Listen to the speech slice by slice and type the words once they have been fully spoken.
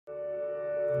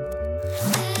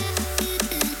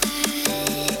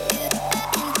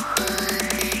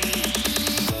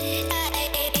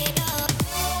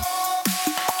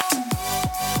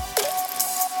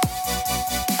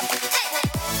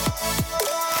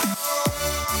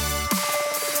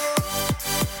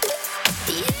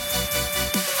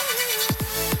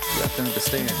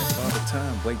Understand that Father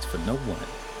Time waits for no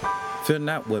one. Fear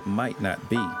not what might not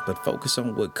be, but focus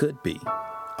on what could be.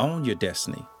 Own your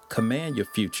destiny. Command your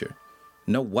future.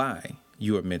 Know why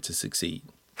you are meant to succeed.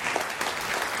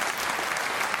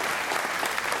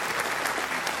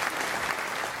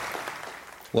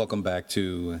 Welcome back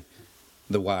to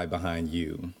The Why Behind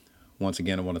You. Once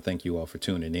again, I want to thank you all for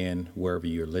tuning in wherever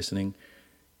you're listening.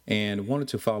 And wanted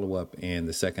to follow up in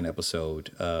the second episode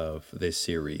of this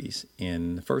series.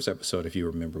 In the first episode, if you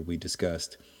remember, we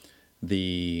discussed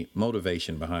the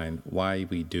motivation behind why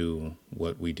we do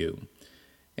what we do.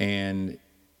 And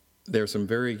there are some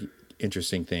very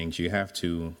interesting things. You have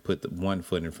to put the one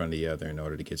foot in front of the other in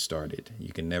order to get started.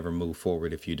 You can never move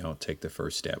forward if you don't take the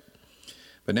first step.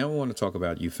 But now we want to talk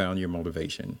about you found your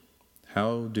motivation.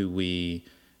 How do we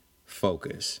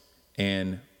focus?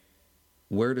 And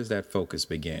where does that focus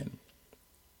begin?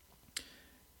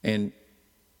 And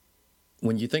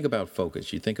when you think about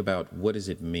focus, you think about what does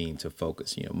it mean to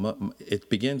focus? It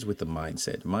begins with the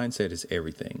mindset. Mindset is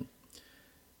everything.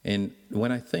 And when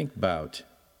I think about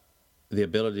the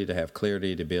ability to have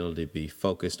clarity, the ability to be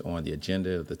focused on the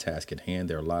agenda of the task at hand,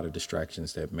 there are a lot of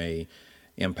distractions that may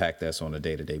impact us on a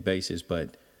day-to-day basis,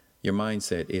 but your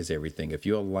mindset is everything. If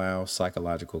you allow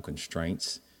psychological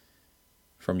constraints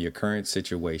from your current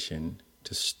situation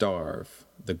to starve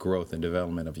the growth and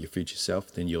development of your future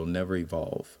self, then you'll never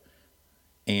evolve.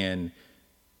 And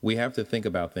we have to think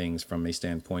about things from a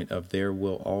standpoint of there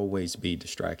will always be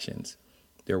distractions.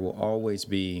 There will always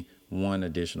be one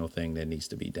additional thing that needs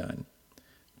to be done.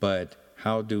 But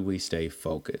how do we stay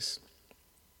focused?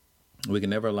 We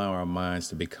can never allow our minds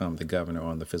to become the governor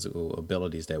on the physical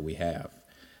abilities that we have,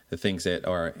 the things that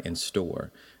are in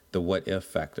store. The what if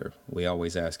factor. We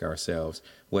always ask ourselves,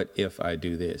 what if I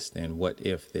do this? Then what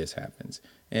if this happens?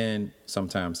 And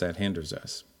sometimes that hinders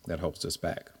us. That holds us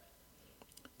back.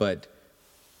 But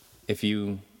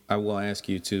I will ask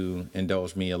you to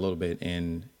indulge me a little bit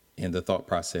in the thought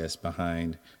process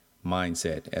behind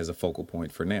mindset as a focal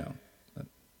point for now.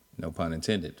 No pun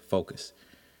intended. Focus.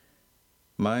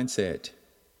 Mindset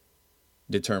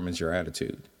determines your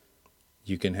attitude.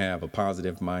 You can have a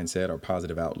positive mindset or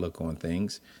positive outlook on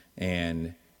things,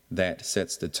 and that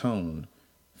sets the tone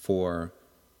for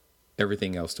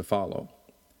everything else to follow.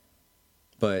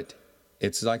 But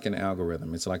it's like an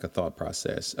algorithm. It's like a thought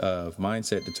process of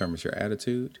mindset determines your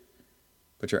attitude,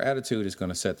 but your attitude is going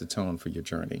to set the tone for your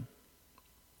journey.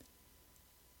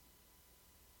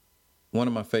 One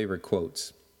of my favorite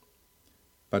quotes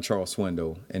by Charles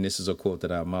Swindoll, and this is a quote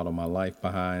that I model my life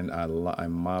behind, I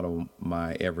model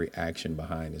my every action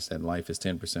behind, is that life is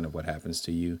 10% of what happens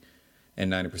to you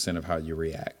and 90% of how you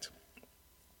react.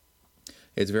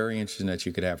 It's very interesting that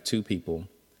you could have two people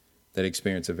that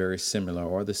experience a very similar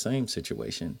or the same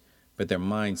situation, but their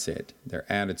mindset,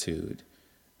 their attitude,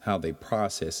 how they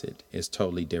process it is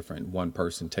totally different. One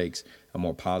person takes a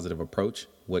more positive approach.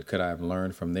 What could I have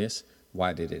learned from this?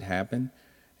 Why did it happen?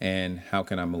 And how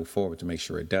can I move forward to make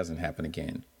sure it doesn't happen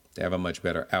again? To have a much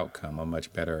better outcome, a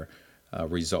much better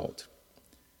result.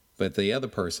 But the other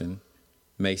person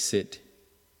may sit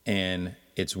and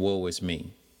it's woe is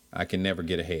me. I can never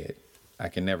get ahead. I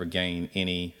can never gain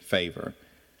any favor.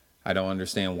 I don't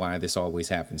understand why this always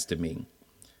happens to me.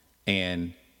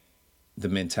 And the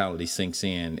mentality sinks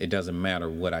in. It doesn't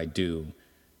matter what I do.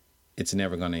 It's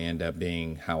never going to end up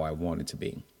being how I want it to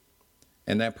be.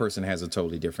 And that person has a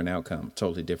totally different outcome,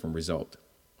 totally different result.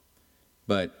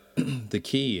 But the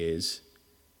key is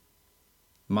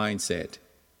mindset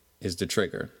is the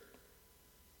trigger.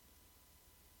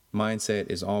 Mindset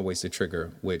is always the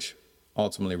trigger, which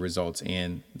ultimately results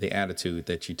in the attitude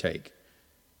that you take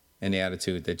and the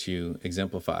attitude that you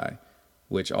exemplify,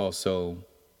 which also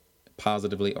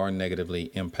positively or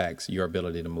negatively impacts your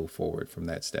ability to move forward from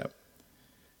that step.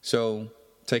 So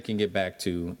taking it back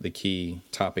to the key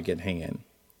topic at hand,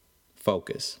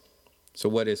 focus. So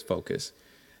what is focus?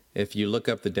 If you look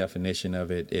up the definition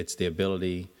of it, it's the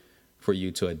ability for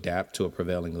you to adapt to a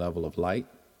prevailing level of light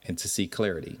and to see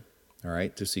clarity, all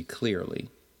right, to see clearly.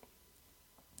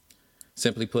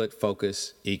 Simply put,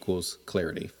 focus equals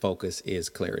clarity. Focus is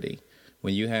clarity.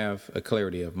 When you have a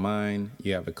clarity of mind,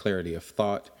 you have a clarity of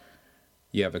thought,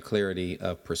 you have a clarity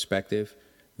of perspective,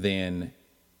 then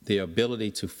the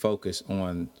ability to focus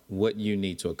on what you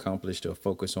need to accomplish, to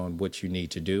focus on what you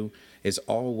need to do, is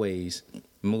always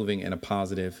moving in a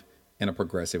positive in a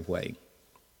progressive way.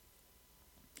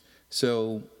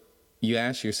 So you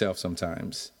ask yourself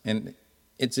sometimes, and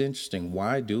it's interesting,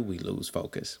 why do we lose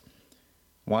focus?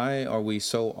 Why are we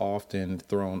so often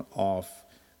thrown off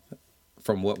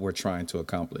from what we're trying to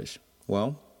accomplish?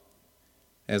 Well,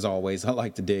 as always, I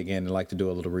like to dig in and like to do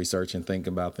a little research and think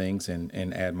about things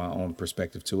and add my own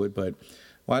perspective to it. But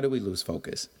why do we lose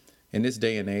focus? In this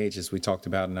day and age, as we talked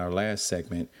about in our last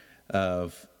segment,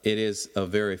 it is a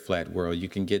very flat world. You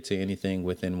can get to anything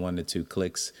within 1 to 2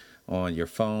 clicks on your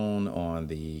phone, on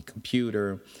the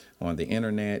computer, on the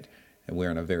internet. And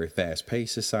we're in a very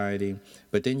fast-paced society.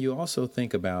 But then you also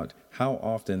think about how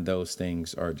often those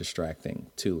things are distracting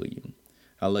to you.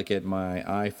 I look at my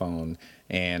iPhone,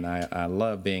 and I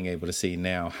love being able to see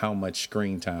now how much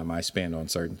screen time I spend on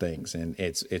certain things, and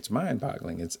it's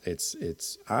mind-boggling.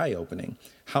 It's eye-opening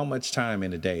how much time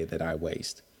in a day that I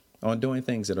waste on doing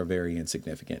things that are very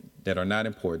insignificant, that are not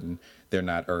important, they're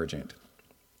not urgent.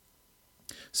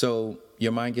 So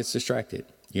your mind gets distracted.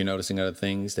 You're noticing other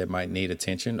things that might need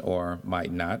attention or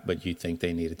might not, but you think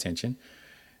they need attention.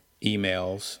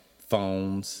 Emails,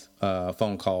 phone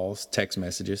calls, text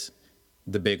messages.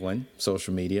 The big one,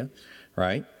 social media,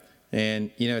 right?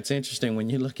 And, it's interesting when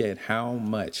you look at how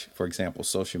much, for example,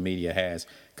 social media has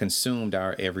consumed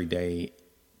our everyday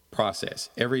process,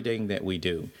 everything that we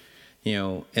do,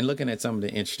 and looking at some of the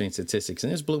interesting statistics,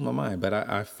 and this blew my mind, but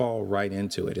I fall right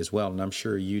into it as well, and I'm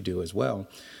sure you do as well.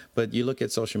 But you look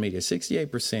at social media,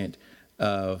 68%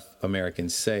 of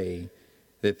Americans say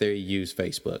that they use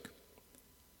Facebook.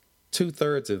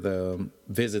 2/3 of them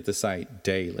visit the site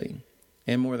daily.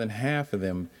 And more than half of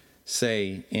them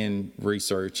say in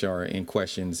research or in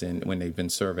questions and when they've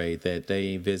been surveyed that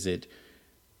they visit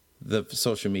the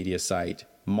social media site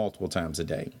multiple times a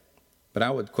day. But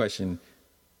I would question,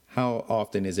 how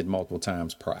often is it multiple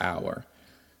times per hour?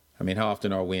 I mean, how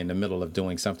often are we in the middle of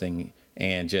doing something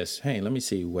and just, hey, let me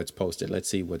see what's posted. Let's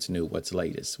see what's new, what's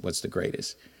latest, what's the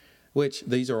greatest. Which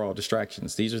these are all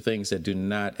distractions. These are things that do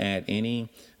not add any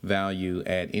value,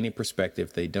 add any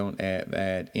perspective. They don't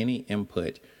add any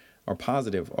input or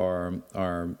positive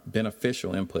or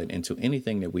beneficial input into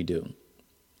anything that we do.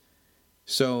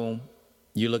 So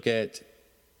you look at,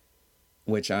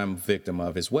 which I'm a victim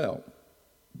of as well,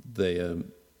 the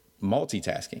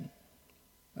multitasking.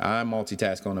 I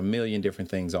multitask on a million different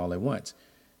things all at once.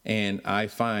 And I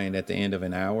find at the end of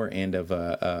an hour, end of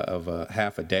a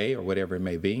half a day or whatever it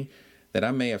may be, that I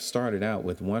may have started out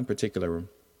with one particular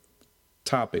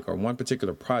topic or one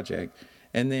particular project.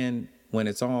 And then when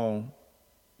it's all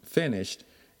finished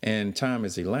and time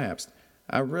has elapsed,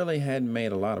 I really hadn't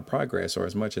made a lot of progress or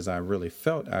as much as I really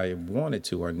felt I wanted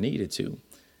to or needed to.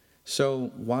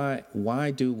 So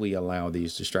why do we allow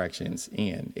these distractions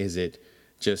in? Is it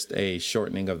just a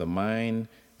shortening of the mind?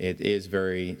 It is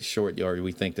very short, or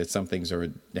we think that some things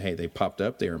are, hey, they popped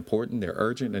up, they're important, they're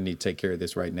urgent, I need to take care of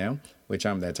this right now, which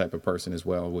I'm that type of person as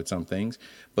well with some things.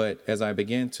 But as I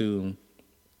began to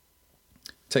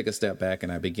take a step back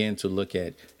and I began to look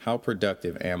at how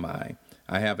productive am I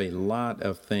have a lot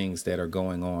of things that are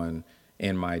going on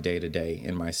in my day-to-day,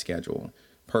 in my schedule,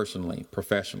 personally,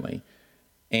 professionally,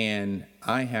 and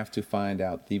I have to find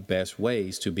out the best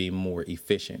ways to be more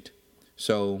efficient.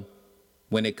 So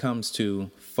when it comes to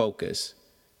focus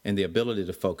and the ability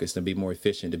to focus, to be more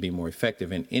efficient, to be more effective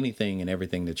in anything and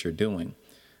everything that you're doing,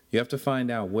 you have to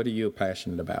find out, what are you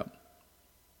passionate about?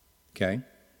 Okay?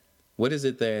 What is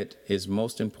it that is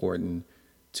most important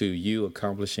to you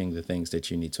accomplishing the things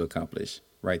that you need to accomplish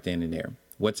right then and there?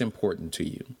 What's important to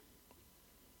you?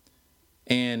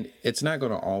 And it's not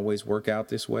going to always work out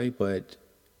this way, but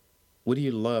what do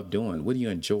you love doing? What do you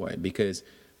enjoy? Because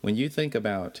when you think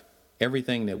about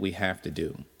everything that we have to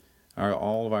do,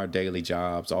 all of our daily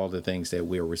jobs, all the things that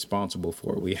we're responsible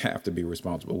for, we have to be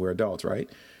responsible. We're adults, right?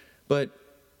 But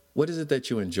what is it that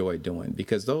you enjoy doing?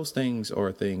 Because those things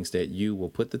are things that you will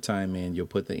put the time in, you'll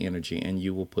put the energy, and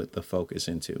you will put the focus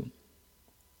into.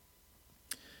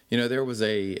 There was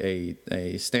a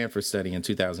Stanford study in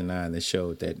 2009 that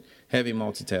showed that heavy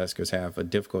multitaskers have a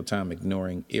difficult time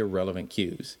ignoring irrelevant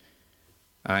cues.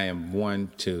 I am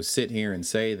one to sit here and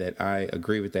say that I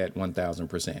agree with that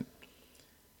 1,000%.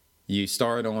 You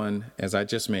start on, as I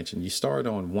just mentioned, you start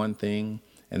on one thing,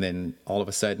 and then all of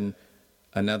a sudden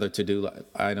another to-do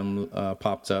item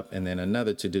pops up, and then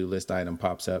another to-do list item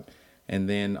pops up, and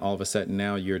then all of a sudden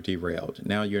now you're derailed.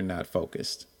 Now you're not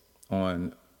focused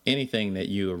on anything that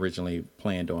you originally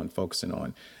planned on focusing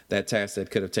on. That task that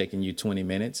could have taken you 20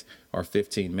 minutes or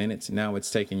 15 minutes, now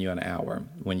it's taking you an hour.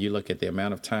 When you look at the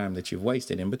amount of time that you've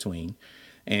wasted in between,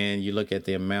 and you look at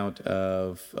the amount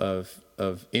of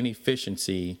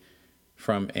inefficiency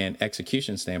from an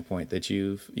execution standpoint that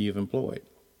you've employed.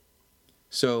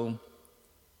 So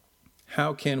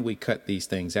how can we cut these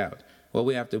things out? Well,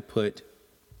 we have to put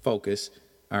focus,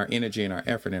 our energy and our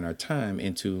effort and our time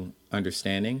into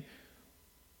understanding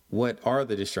what are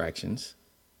the distractions,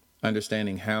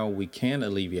 understanding how we can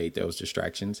alleviate those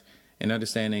distractions, and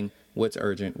understanding what's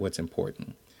urgent, what's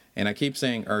important. And I keep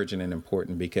saying urgent and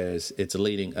important because it's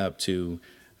leading up to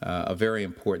a very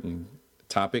important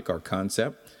topic or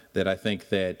concept that I think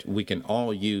that we can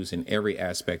all use in every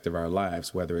aspect of our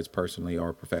lives, whether it's personally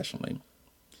or professionally.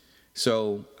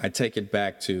 So I take it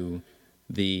back to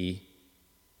the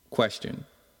question,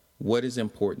 what is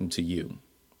important to you?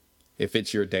 If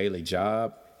it's your daily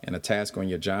job and a task on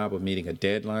your job of meeting a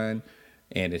deadline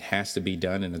and it has to be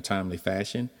done in a timely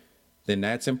fashion, then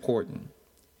that's important.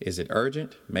 Is it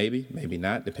urgent? Maybe, maybe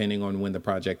not, depending on when the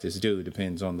project is due,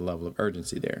 depends on the level of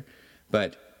urgency there.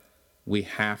 But we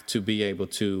have to be able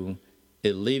to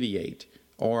alleviate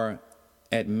or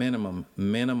at minimum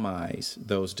minimize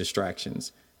those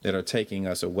distractions that are taking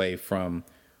us away from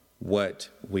what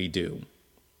we do.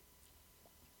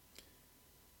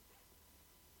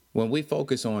 When we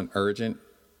focus on urgent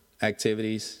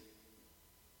activities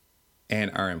and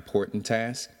our important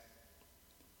tasks,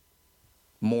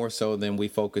 more so than we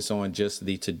focus on just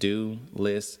the to-do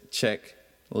list,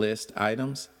 checklist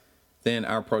items, then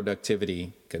our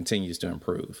productivity continues to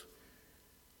improve.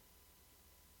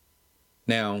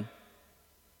 Now,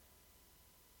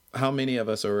 how many of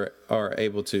us are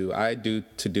able to, I do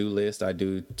to-do list, I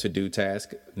do to-do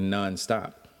task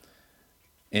nonstop.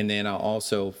 And then I'll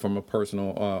also, from a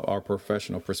personal or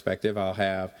professional perspective, I'll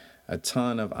have a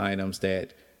ton of items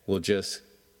that will just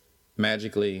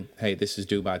magically, hey, this is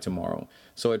due by tomorrow.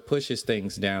 So it pushes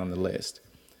things down the list.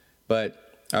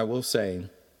 But I will say,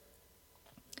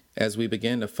 as we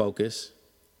begin to focus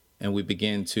and we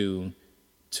begin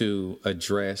to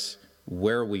address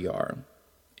where we are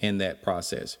in that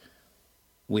process,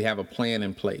 we have a plan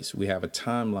in place. We have a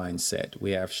timeline set.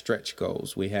 We have stretch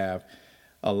goals. We have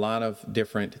a lot of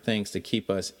different things to keep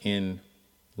us in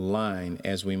line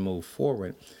as we move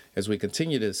forward, as we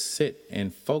continue to sit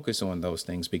and focus on those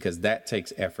things, because that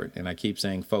takes effort. And I keep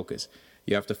saying focus.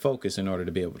 You have to focus in order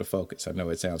to be able to focus. I know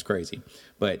it sounds crazy,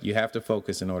 but you have to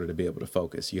focus in order to be able to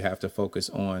focus. You have to focus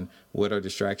on what are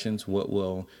distractions, what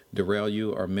will derail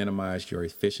you or minimize your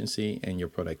efficiency and your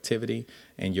productivity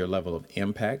and your level of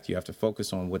impact. You have to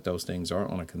focus on what those things are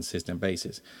on a consistent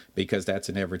basis, because that's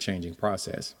an ever-changing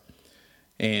process.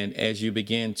 And as you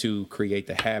begin to create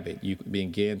the habit, you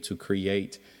begin to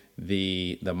create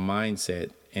the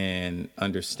mindset and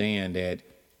understand that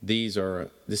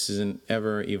this is an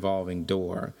ever evolving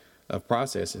door of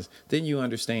processes, then you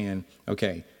understand,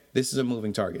 okay, this is a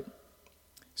moving target.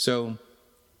 So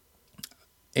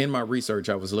in my research,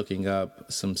 I was looking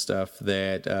up some stuff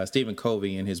that Stephen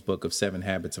Covey in his book of 7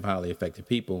 Habits of Highly Effective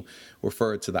People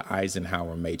referred to the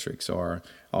Eisenhower matrix, or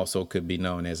also could be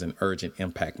known as an urgent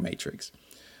impact matrix,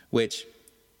 which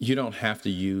you don't have to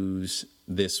use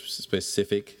this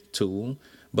specific tool,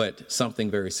 but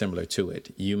something very similar to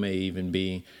it. You may even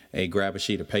grab a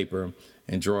sheet of paper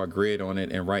and draw a grid on it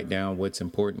and write down what's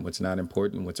important, what's not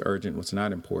important, what's urgent, what's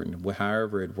not important,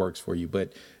 however it works for you.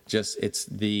 But just it's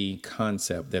the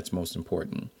concept that's most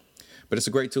important. But it's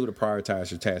a great tool to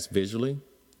prioritize your tasks visually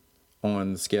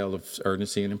on the scale of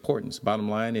urgency and importance. Bottom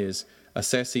line is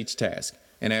assess each task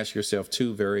and ask yourself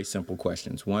 2 very simple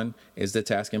questions. 1, is the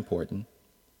task important?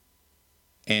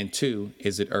 And 2,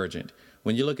 is it urgent?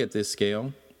 When you look at this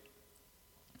scale,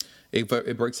 it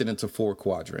breaks it into 4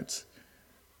 quadrants.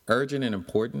 Urgent and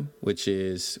important, which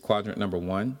is quadrant number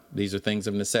 1. These are things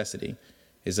of necessity.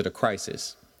 Is it a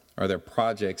crisis? Are there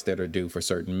projects that are due for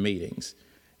certain meetings?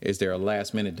 Is there a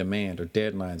last-minute demand or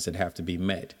deadlines that have to be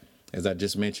met? As I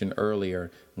just mentioned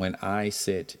earlier, when I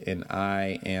sit and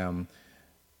I am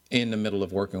in the middle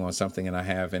of working on something and I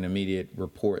have an immediate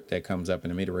report that comes up,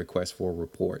 an immediate request for a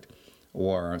report,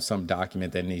 or some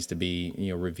document that needs to be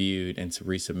reviewed and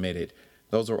resubmitted.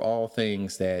 Those are all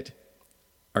things that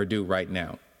are due right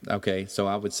now. Okay, so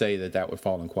I would say that would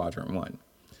fall in quadrant 1.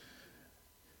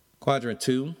 Quadrant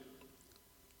 2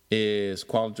 is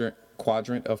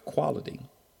quadrant of quality.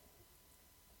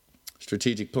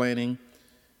 Strategic planning,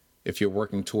 if you're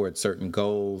working towards certain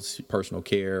goals, personal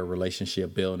care,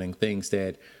 relationship building, things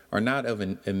that are not of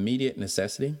an immediate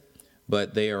necessity,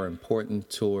 but they are important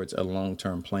towards a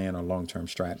long-term plan or long-term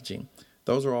strategy.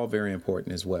 Those are all very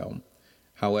important as well.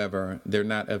 However, they're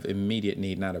not of immediate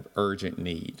need, not of urgent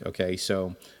need. Okay,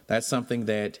 so that's something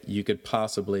that you could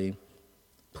possibly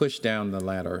push down the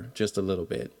ladder just a little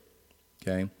bit.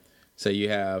 Okay, so you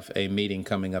have a meeting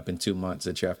coming up in 2 months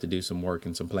that you have to do some work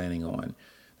and some planning on.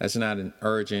 That's not an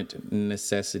urgent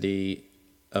necessity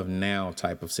of now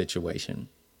type of situation.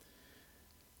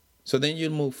 So then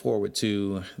you move forward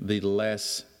to the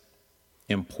less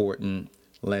important,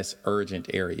 less urgent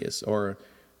areas, or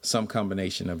some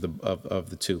combination of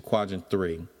the two. Quadrant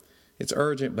 3. It's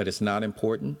urgent, but it's not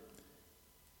important.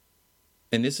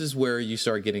 And this is where you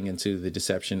start getting into the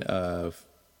deception of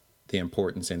the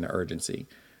importance and the urgency,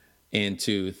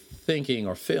 into thinking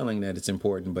or feeling that it's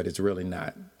important, but it's really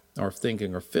not, or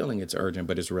thinking or feeling it's urgent,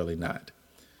 but it's really not.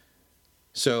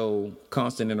 So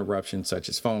constant interruptions, such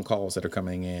as phone calls that are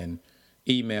coming in,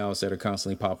 emails that are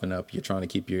constantly popping up. You're trying to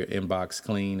keep your inbox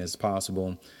clean as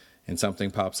possible, and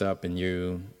something pops up and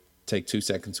you take 2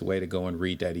 seconds away to go and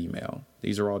read that email.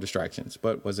 These are all distractions.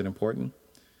 But was it important?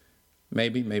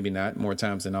 Maybe, maybe not. More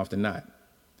times than often not.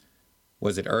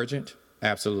 Was it urgent?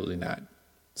 Absolutely not.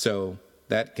 So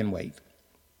that can wait.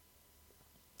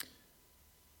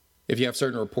 If you have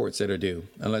certain reports that are due,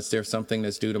 unless there's something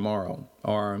that's due tomorrow,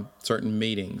 or certain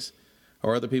meetings,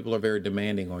 or other people are very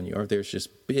demanding on you, or if there's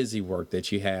just busy work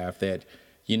that you have that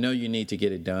you know you need to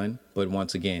get it done, but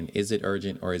once again, is it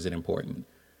urgent or is it important?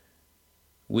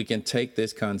 We can take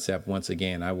this concept once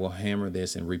again. I will hammer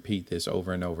this and repeat this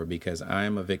over and over because I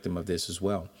am a victim of this as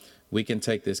well. We can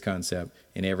take this concept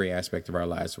in every aspect of our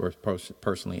lives,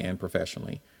 personally and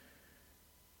professionally.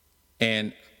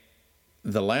 And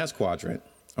the last quadrant,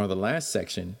 or the last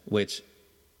section, which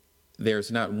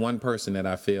there's not one person that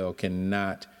I feel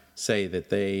cannot say that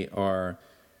they are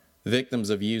victims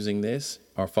of using this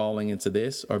or falling into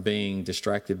this or being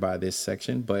distracted by this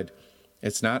section, but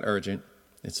it's not urgent.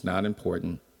 It's not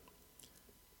important.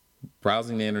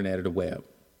 Browsing the internet or the web,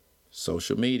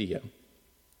 social media,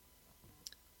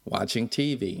 watching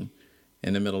TV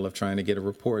in the middle of trying to get a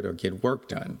report or get work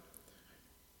done.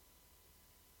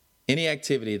 Any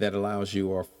activity that allows you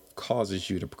or causes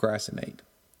you to procrastinate.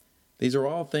 These are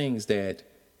all things that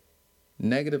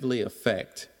negatively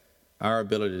affect our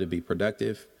ability to be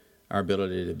productive, our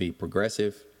ability to be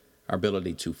progressive, our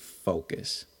ability to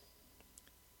focus.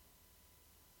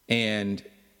 And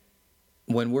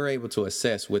when we're able to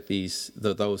assess what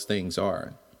those things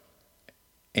are,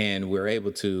 and we're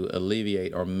able to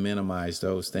alleviate or minimize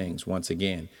those things, once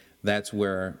again, that's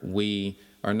where we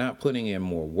are not putting in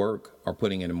more work or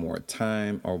putting in more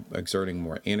time or exerting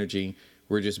more energy.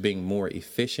 We're just being more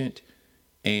efficient,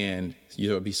 and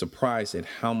you'll be surprised at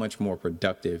how much more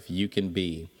productive you can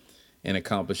be in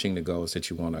accomplishing the goals that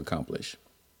you want to accomplish.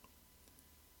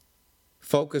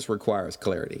 Focus requires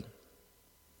clarity.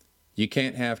 You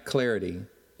can't have clarity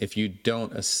if you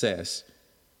don't assess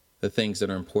the things that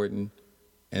are important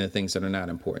and the things that are not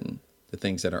important, the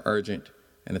things that are urgent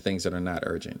and the things that are not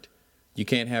urgent. You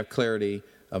can't have clarity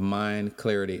of mind,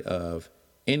 clarity of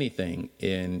anything,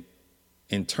 in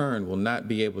turn will not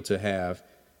be able to have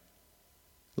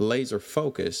laser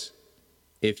focus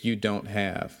if you don't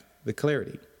have the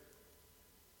clarity.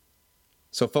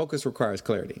 So focus requires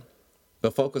clarity,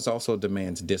 but focus also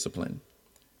demands discipline.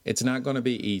 It's not going to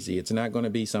be easy. It's not going to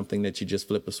be something that you just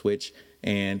flip a switch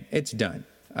and it's done.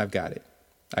 I've got it.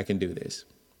 I can do this.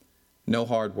 No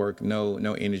hard work, no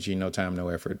energy, no time, no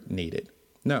effort needed.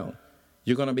 No,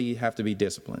 you're going to have to be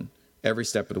disciplined every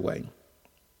step of the way.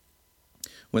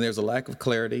 When there's a lack of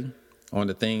clarity on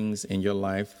the things in your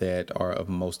life that are of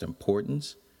most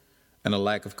importance, and a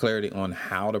lack of clarity on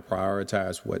how to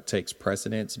prioritize what takes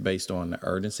precedence based on the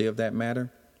urgency of that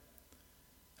matter,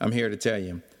 I'm here to tell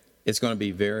you, it's going to be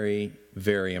very,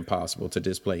 very impossible to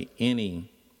display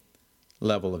any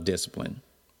level of discipline.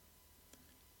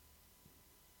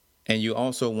 And you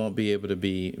also won't be able to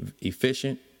be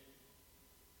efficient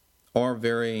or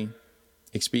very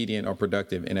expedient or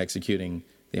productive in executing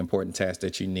the important tasks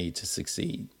that you need to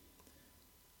succeed.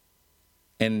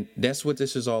 And that's what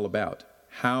this is all about.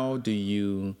 How do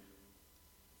you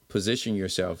position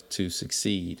yourself to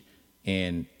succeed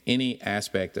in any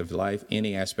aspect of life,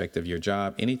 any aspect of your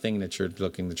job, anything that you're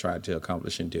looking to try to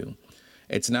accomplish and do?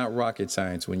 It's not rocket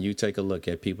science when you take a look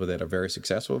at people that are very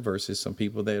successful versus a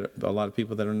lot of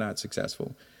people that are not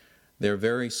successful. There are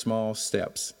very small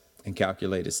steps and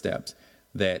calculated steps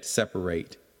that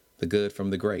separate the good from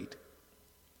the great.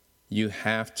 You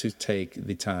have to take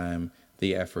the time,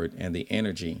 the effort, and the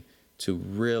energy to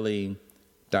really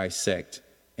dissect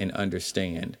and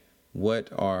understand what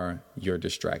are your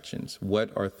distractions,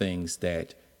 what are things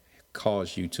that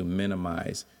cause you to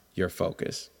minimize your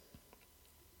focus.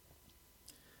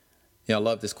 I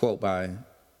love this quote by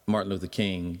Martin Luther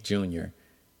King Jr.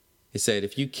 It said,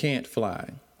 if you can't fly,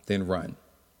 then run.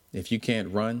 If you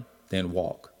can't run, then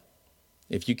walk.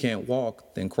 If you can't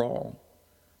walk, then crawl.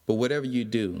 But whatever you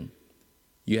do,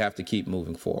 you have to keep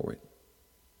moving forward.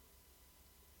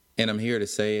 And I'm here to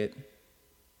say it.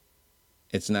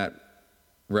 It's not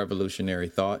revolutionary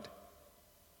thought.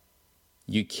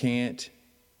 You can't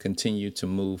continue to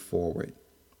move forward.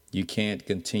 You can't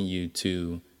continue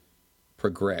to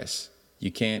progress.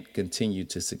 You can't continue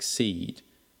to succeed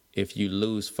if you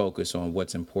lose focus on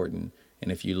what's important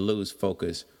and if you lose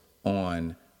focus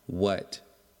on what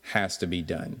has to be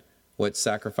done, what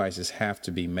sacrifices have to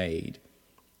be made,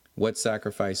 what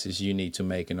sacrifices you need to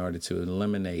make in order to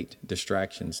eliminate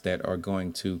distractions that are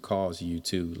going to cause you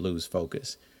to lose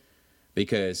focus.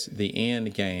 Because the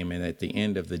end game and at the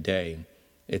end of the day,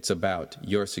 it's about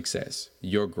your success,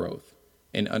 your growth,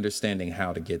 and understanding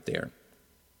how to get there.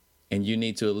 And you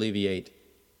need to alleviate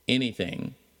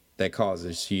anything that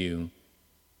causes you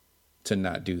to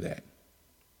not do that.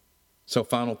 So,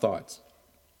 final thoughts.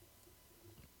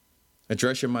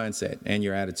 Address your mindset and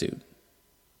your attitude,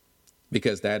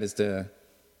 because that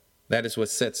is what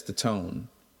sets the tone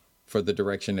for the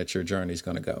direction that your journey is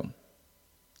going to go.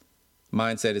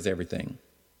 Mindset is everything.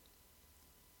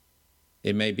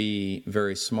 It may be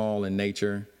very small in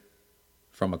nature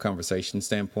from a conversation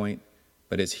standpoint,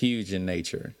 but it's huge in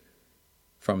nature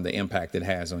from the impact it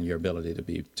has on your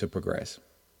ability to progress.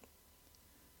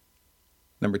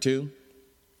 Number 2,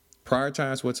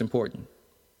 prioritize what's important.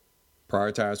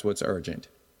 Prioritize what's urgent.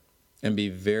 And be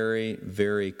very,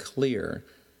 very clear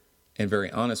and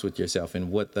very honest with yourself in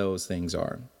what those things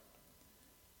are.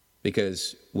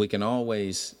 Because we can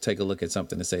always take a look at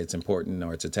something and say it's important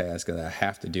or it's a task that I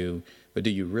have to do, but do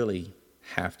you really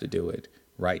have to do it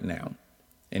right now?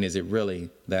 And is it really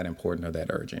that important or that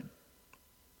urgent?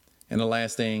 And the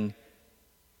last thing,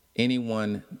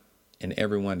 anyone and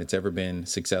everyone that's ever been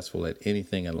successful at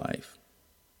anything in life,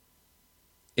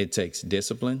 it takes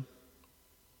discipline,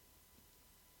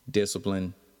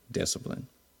 discipline, discipline.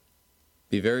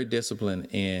 Be very disciplined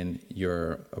in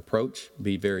your approach.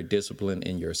 Be very disciplined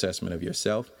in your assessment of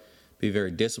yourself. Be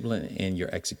very disciplined in your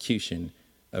execution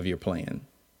of your plan.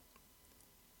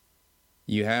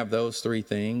 You have those 3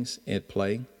 things at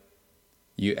play.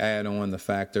 You add on the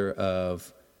factor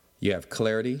of you have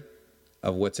clarity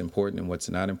of what's important and what's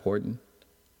not important.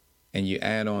 And you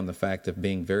add on the fact of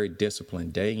being very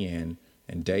disciplined day in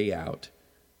and day out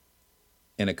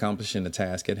in accomplishing the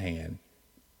task at hand.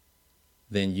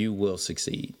 Then you will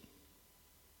succeed.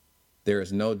 There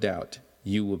is no doubt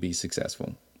you will be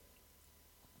successful.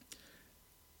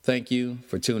 Thank you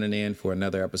for tuning in for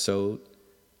another episode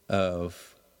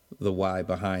of The Why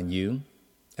Behind You,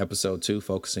 episode 2,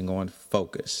 focusing on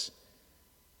focus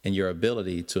and your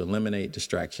ability to eliminate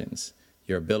distractions,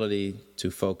 your ability to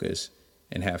focus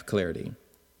and have clarity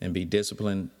and be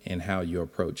disciplined in how you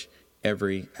approach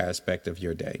every aspect of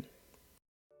your day.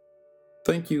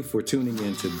 Thank you for tuning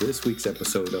in to this week's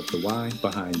episode of The Why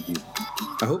Behind You.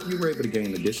 I hope you were able to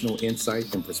gain additional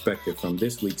insight and perspective from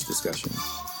this week's discussion.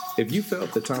 If you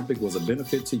felt the topic was a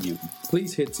benefit to you,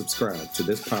 please hit subscribe to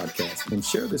this podcast and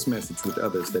share this message with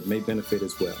others that may benefit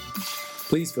as well.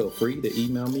 Please feel free to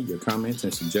email me your comments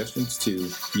and suggestions to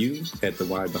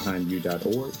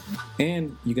you@thewhybehindyu.org.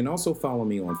 And you can also follow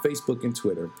me on Facebook and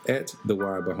Twitter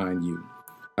 @thewhybehindyu.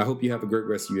 I hope you have a great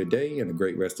rest of your day and a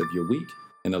great rest of your week.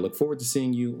 And I look forward to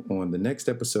seeing you on the next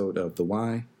episode of The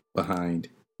Why Behind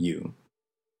You.